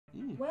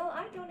Well,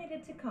 I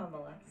donated to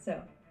Kamala, so.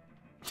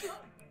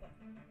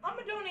 I'm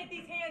gonna donate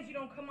these hands. You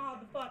don't come all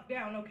the fuck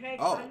down, okay?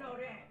 Oh. I know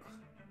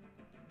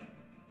that.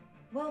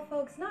 Well,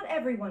 folks, not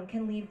everyone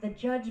can leave the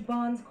Judge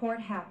Bond's court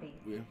happy.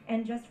 Yeah.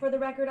 And just for the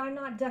record, I'm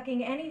not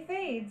ducking any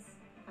fades.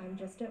 I'm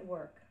just at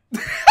work.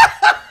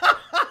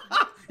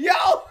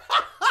 Yo!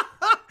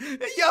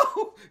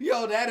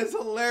 Yo, that is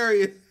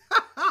hilarious.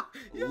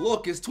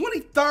 Look, it's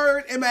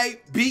 23rd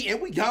MAB and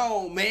we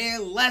gone,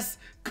 man. Let's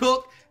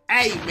cook.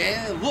 Hey,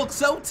 man, look,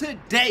 so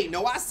today,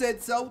 no, I said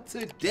so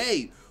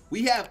today,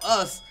 we have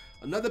us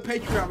another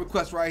Patreon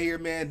request right here,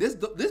 man. This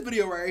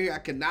video right here, I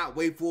cannot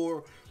wait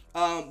for.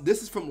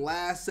 This is from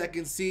Last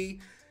Second C.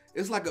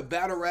 It's like a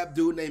battle rap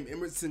dude named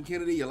Emerson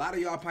Kennedy. A lot of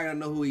y'all probably don't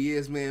know who he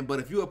is, man. But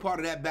if you're a part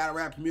of that battle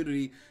rap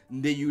community,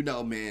 then you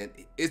know, man.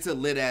 It's a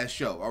lit ass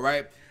show, all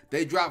right?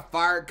 They drop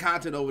fire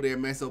content over there,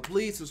 man. So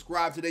please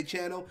subscribe to their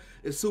channel.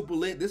 It's super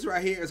lit. This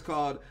right here is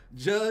called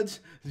Judge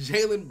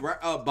Jalen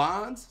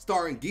Bonds,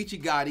 starring Geechi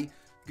Gotti.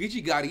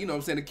 Geechi Gotti, you know what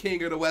I'm saying, the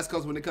king of the West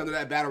Coast when it comes to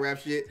that battle rap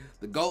shit.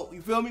 The GOAT,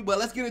 you feel me? But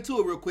let's get into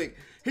it real quick.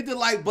 Hit the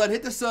like button,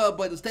 hit the sub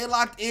button. Stay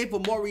locked in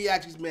for more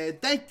reactions, man.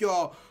 Thank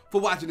y'all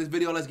for watching this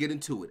video. Let's get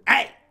into it.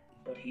 Hey!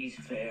 But he's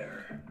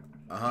fair.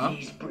 Uh-huh.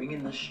 He's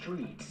bringing the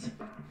streets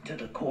to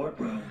the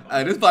courtroom.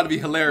 This about to be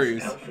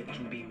hilarious. His outfit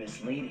can be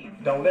misleading.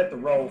 Don't let the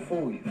role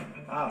fool you.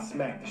 I'll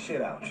smack the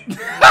shit out you.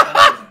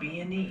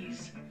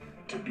 B&Es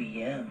to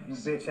BMs. You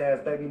bitch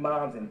ass baby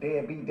moms and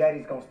deadbeat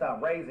daddies gonna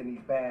stop raising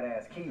these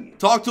badass kids.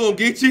 Talk to him,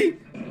 Geechi.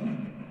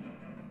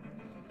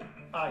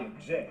 I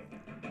object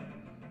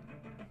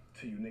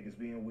to you niggas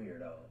being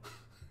weirdos.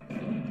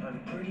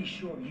 I'm pretty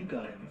sure you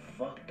got him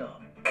fucked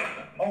up.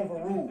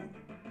 Overruled.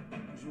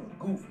 Cause you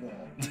a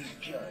goofball. He's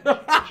Judge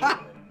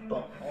Jalen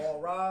Bond.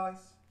 All rise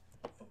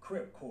for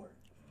Crip Court.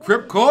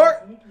 Crip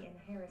Court? Nikki and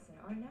Harrison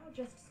are now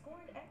just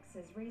scorned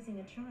exes raising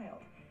a child.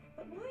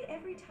 But why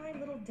every time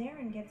little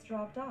Darren gets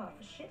dropped off,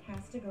 shit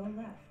has to go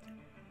left?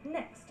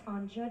 Next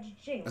on Judge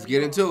Jalen. Let's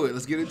get into it.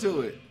 Let's get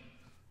into it.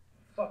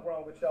 Fuck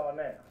wrong with y'all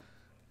now?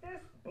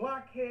 This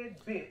blockhead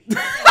bitch.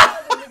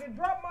 Nigga,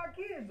 drop my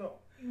kids off.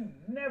 You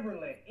never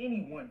let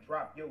anyone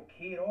drop your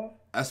kid off.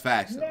 That's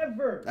facts.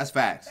 Never. That's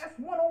facts. That's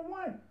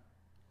one-on-one.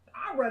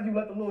 I'd rather you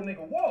let the little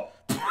nigga walk.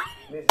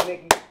 Miss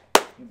Nikki,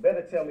 you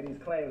better tell me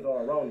these claims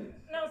are erroneous.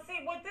 No,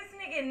 see, what this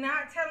nigga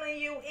not telling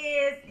you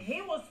is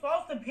he was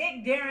supposed to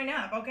pick Darren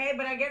up, okay?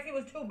 But I guess he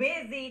was too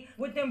busy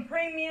with them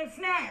premium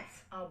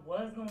snaps. I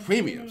was gonna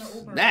Premium in the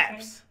Uber, snaps?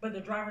 okay? But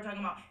the driver talking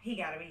about he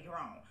gotta be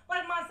grown.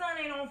 Like my son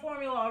ain't on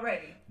formula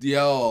already.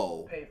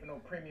 Yo. Paid for no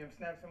premium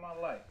snaps in my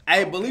life.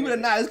 Hey, believe it or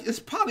not, it's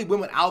probably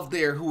women out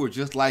there who are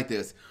just like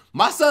this.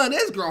 My son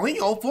is grown. He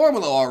on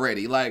formula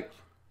already. Like,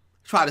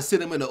 try to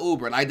sit him in the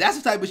Uber. Like, that's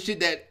the type of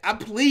shit that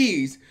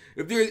please,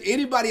 if there's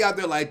anybody out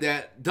there like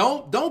that,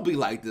 don't be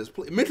like this.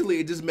 Mentally,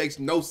 it just makes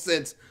no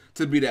sense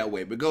to be that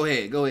way. But go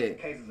ahead, go ahead.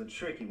 Cases are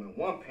tricky when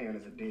one parent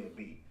is a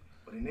deadbeat.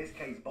 But in this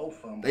case, both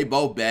of them. They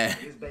both bad.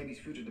 This baby's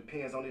future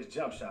depends on this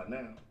jump shot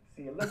now.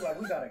 See, it looks like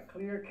we got a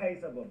clear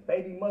case of a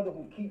baby mother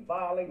who keep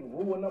violating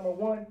rule number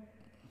 1.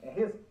 And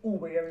his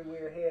Uber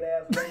everywhere head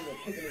ass lady and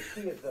kicking his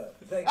kids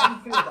up. Jake, how do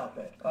you feel about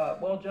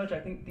that? Well, Judge, I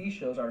think these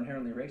shows are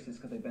inherently racist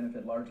because they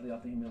benefit largely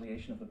off the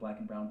humiliation of the black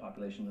and brown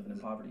population living in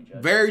poverty,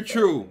 Judge. Very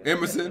true,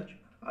 Emerson.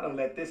 I done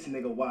let this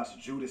nigga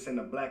watch Judas and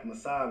the Black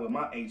Messiah with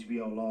my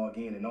HBO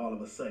login, and all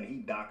of a sudden he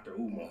Dr.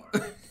 Umar.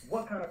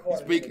 What kind of car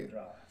does Speaking. he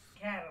drive?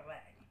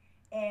 Cadillac.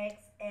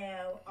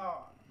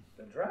 XLR.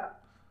 The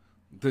drop?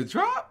 The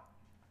drop?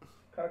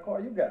 What kind of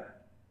car you got?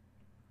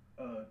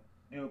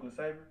 Buick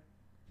LeSabre,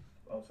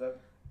 07.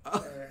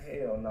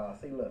 Hell nah.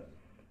 See, look,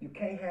 you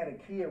can't have a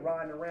kid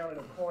riding around in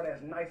a car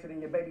that's nicer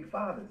than your baby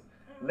father's,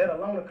 let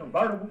alone a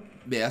convertible.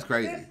 Yeah, that's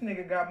crazy. This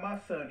nigga got my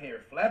son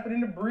here flapping in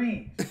the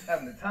breeze,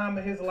 having the time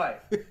of his life.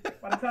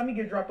 By the time he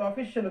get dropped off,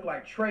 his shit look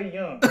like Trey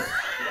Young.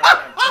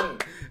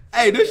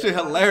 Hey, this shit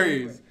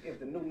hilarious. If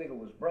the new nigga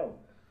was broke,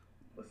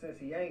 but since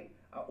he ain't,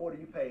 I order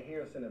you pay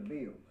Harrison a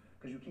bill,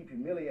 because you keep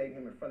humiliating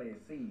him in front of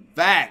his seed.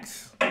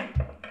 Facts.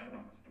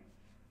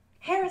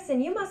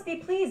 Harrison, you must be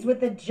pleased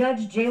with the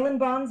Judge Jalen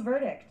Bond's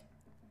verdict.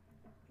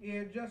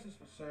 Yeah, justice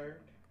was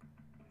served.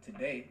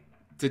 Today.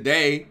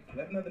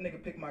 Let another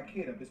nigga pick my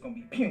kid up, it's gonna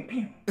be pew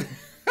pew.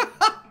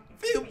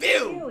 Pew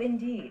pew. You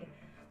indeed.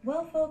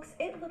 Well, folks,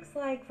 it looks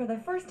like for the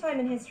first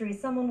time in history,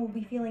 someone will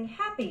be feeling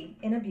happy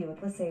in a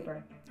Buick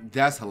LeSabre.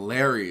 That's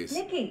hilarious.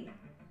 Nikki,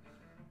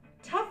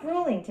 tough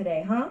ruling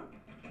today, huh?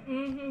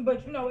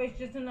 But you know, it's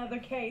just another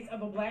case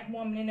of a black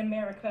woman in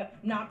America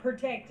not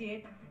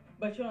protected.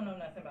 But you don't know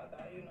nothing about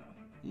that, you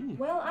know.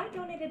 Well, I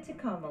donated to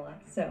Kamala,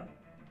 so.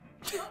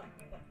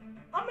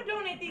 I'm gonna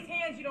donate these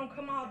hands. You don't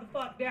come all the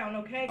fuck down,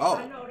 okay? Oh.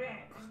 I know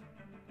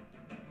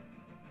that.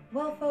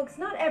 Well, folks,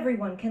 not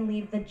everyone can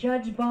leave the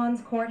Judge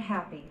Bond's court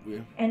happy. Yeah.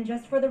 And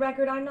just for the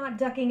record, I'm not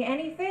ducking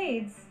any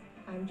fades.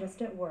 I'm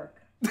just at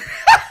work.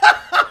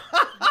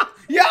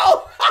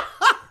 Yo!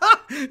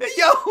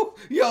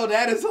 Yo,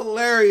 that is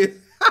hilarious.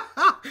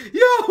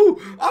 Yo,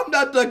 I'm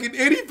not ducking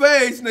any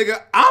fades,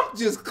 nigga. I'm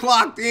just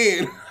clocked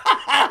in.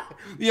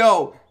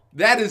 Yo,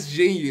 That is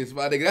genius,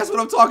 my nigga. That's what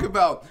I'm talking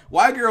about.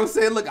 White girl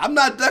said, look, I'm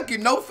not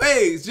ducking no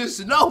fades.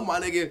 Just know, my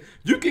nigga,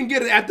 you can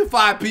get it after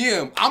 5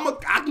 p.m.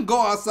 I can go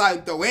outside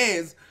and throw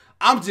hands.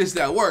 I'm just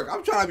at work.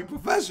 I'm trying to be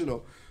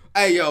professional.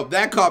 Hey, yo,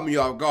 that caught me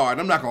off guard.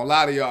 I'm not going to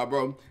lie to y'all,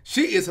 bro.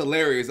 She is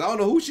hilarious. I don't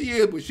know who she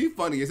is, but she's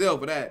funny as hell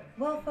for that.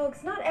 Well,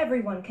 folks, not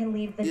everyone can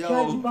leave the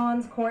Judge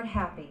Bond's court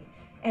happy.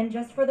 And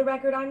just for the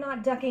record, I'm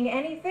not ducking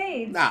any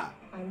fades. Nah.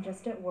 I'm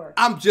just at work.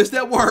 I'm just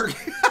at work.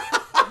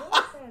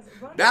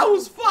 That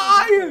was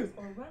fire.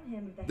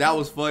 That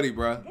was funny,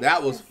 bro.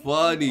 That was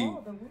funny.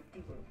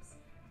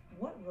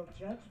 What will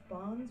Judge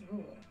Bond's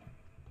rule?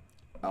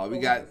 Oh, we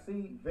got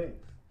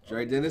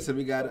Dre Dennis and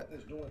we got it.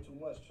 It's doing too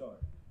much, chart.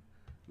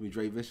 We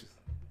Dre Vicious.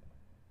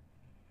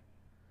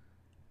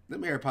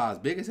 Them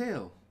AirPods big as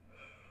hell.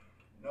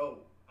 No,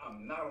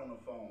 I'm not on the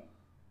phone.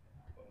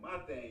 But my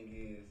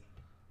thing is,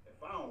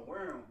 if I don't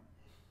wear them,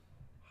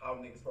 how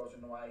niggas supposed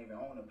to know I even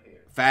own a pair?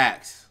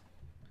 Facts.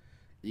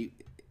 You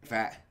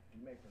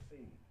may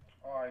proceed.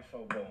 All right,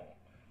 so boom.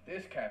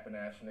 This capping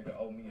ass nigga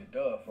owe me a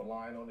dub for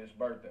lying on his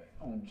birthday.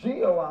 On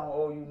Geo, I don't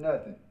owe you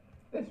nothing.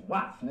 It's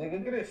Watts, nigga.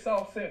 Look at this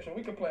South Central.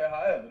 We can play it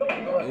however.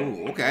 Nigga.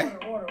 Ooh, okay.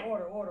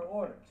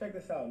 Order. Check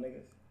this out,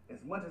 niggas. As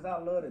much as I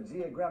love the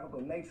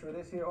geographical nature of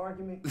this here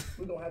argument,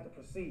 we're gonna have to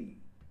proceed.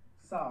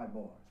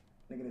 Sidebar.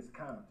 Nigga, this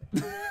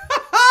Compton.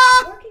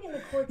 Working in the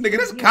courts Nigga,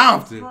 this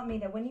Compton taught me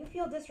that when you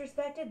feel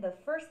disrespected, the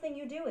first thing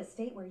you do is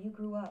state where you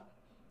grew up.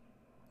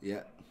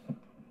 Yeah.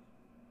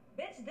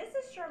 Bitch, this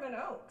is Sherman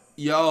Oaks.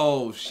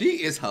 Yo,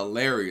 she is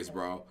hilarious,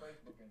 bro.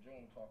 Facebook in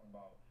June talking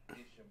about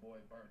it's your boy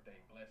birthday,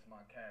 bless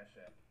my cash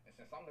app. And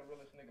since I'm the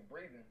realest nigga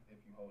breathing, if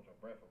you hold your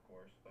breath, of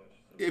course.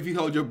 If you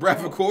hold your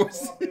breath, of course.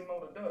 So I didn't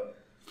know the dub.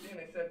 Then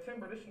in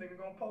September, this nigga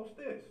gonna post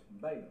this.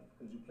 Beta,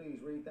 could you please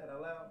read that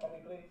aloud for me,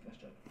 please? Yes,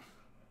 Judge.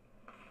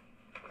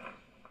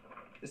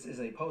 This is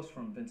a post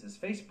from Vince's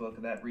Facebook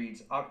that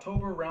reads,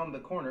 October round the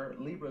corner,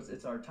 Libras,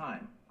 it's our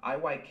time.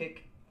 IY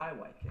kick,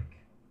 IY kick.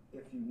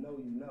 If you know,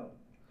 you know.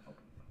 Okay.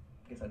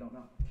 Guess I don't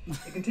know.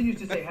 It continues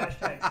to say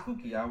hashtag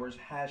spooky hours,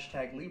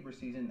 hashtag Libra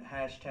season,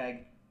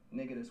 hashtag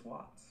nigga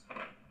Watts.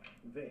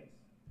 Vince.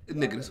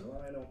 Nigga this.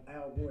 Lying on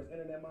Al Gore's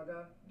internet, my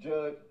guy.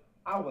 Judge,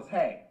 I was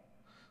hacked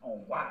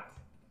on Watts.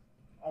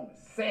 On the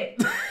set.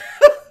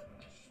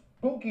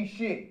 Spooky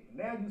shit.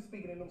 Now you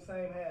speaking in them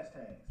same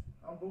hashtags.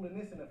 I'm ruling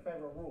this in a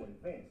federal rule.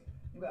 Vince,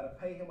 you gotta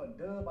pay him a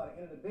dub by the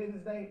end of the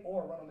business day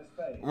or run on his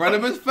fade. Run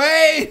him his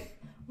fade.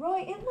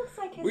 Roy, it looks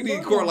like his we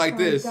need court like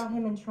this. Got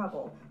him in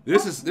trouble.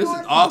 This is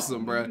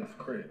awesome, bro. This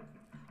crib.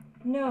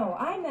 No,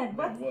 I meant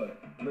what?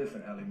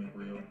 Listen, Allie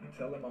McReal.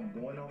 Tell him I'm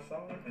going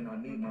outside and I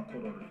need my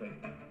court order fade.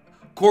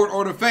 Court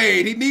order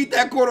fade. He need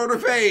that court order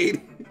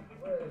fade.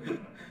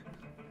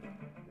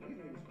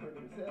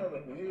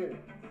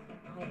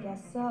 I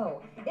guess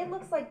so. It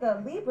looks like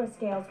the Libra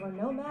scales were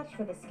no match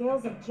for the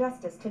scales of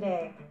justice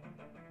today.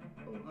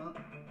 Oh, huh?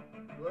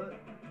 What?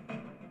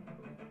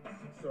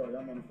 Sorry,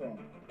 I'm on the phone.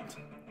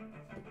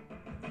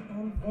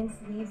 And Vince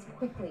leaves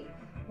quickly.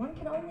 One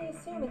can only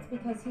assume it's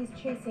because he's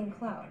chasing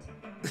clout.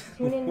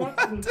 Tune in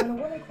next week when a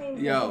woman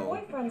claims that her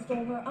boyfriend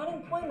stole her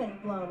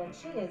unemployment loan and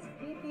she is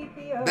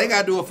PPPO. They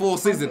gotta do a full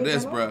season of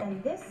this, bro.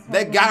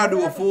 They gotta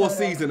do a full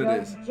season of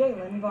this.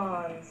 Jalen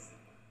Bonds.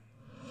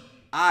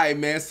 Alright,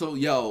 man, so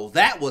yo,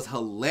 that was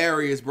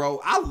hilarious, bro.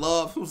 I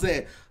love, I'm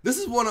saying, this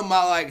is one of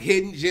my like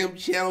hidden gem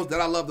channels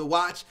that I love to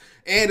watch,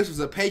 and this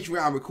was a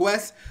Patreon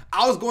request.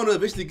 I was going to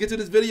eventually get to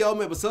this video,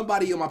 man, but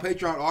somebody on my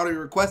Patreon already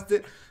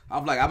requested. I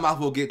was like, I might as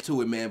well get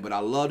to it, man, but I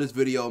love this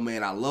video,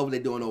 man. I love what they're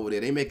doing over there.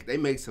 They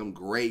make some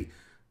great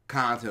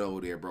content over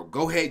there, bro.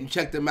 Go ahead and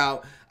check them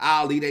out.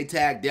 I'll leave a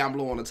tag down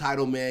below on the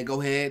title, man. Go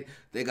ahead.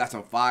 They got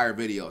some fire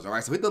videos, all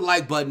right? So hit the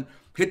like button.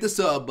 Hit the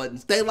sub button.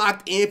 Stay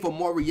locked in for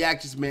more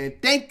reactions, man.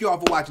 Thank y'all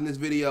for watching this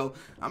video.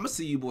 I'm going to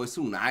see you boys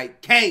soon, all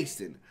right?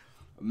 Kingston,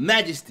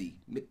 Majesty,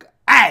 nigga,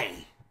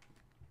 ayy.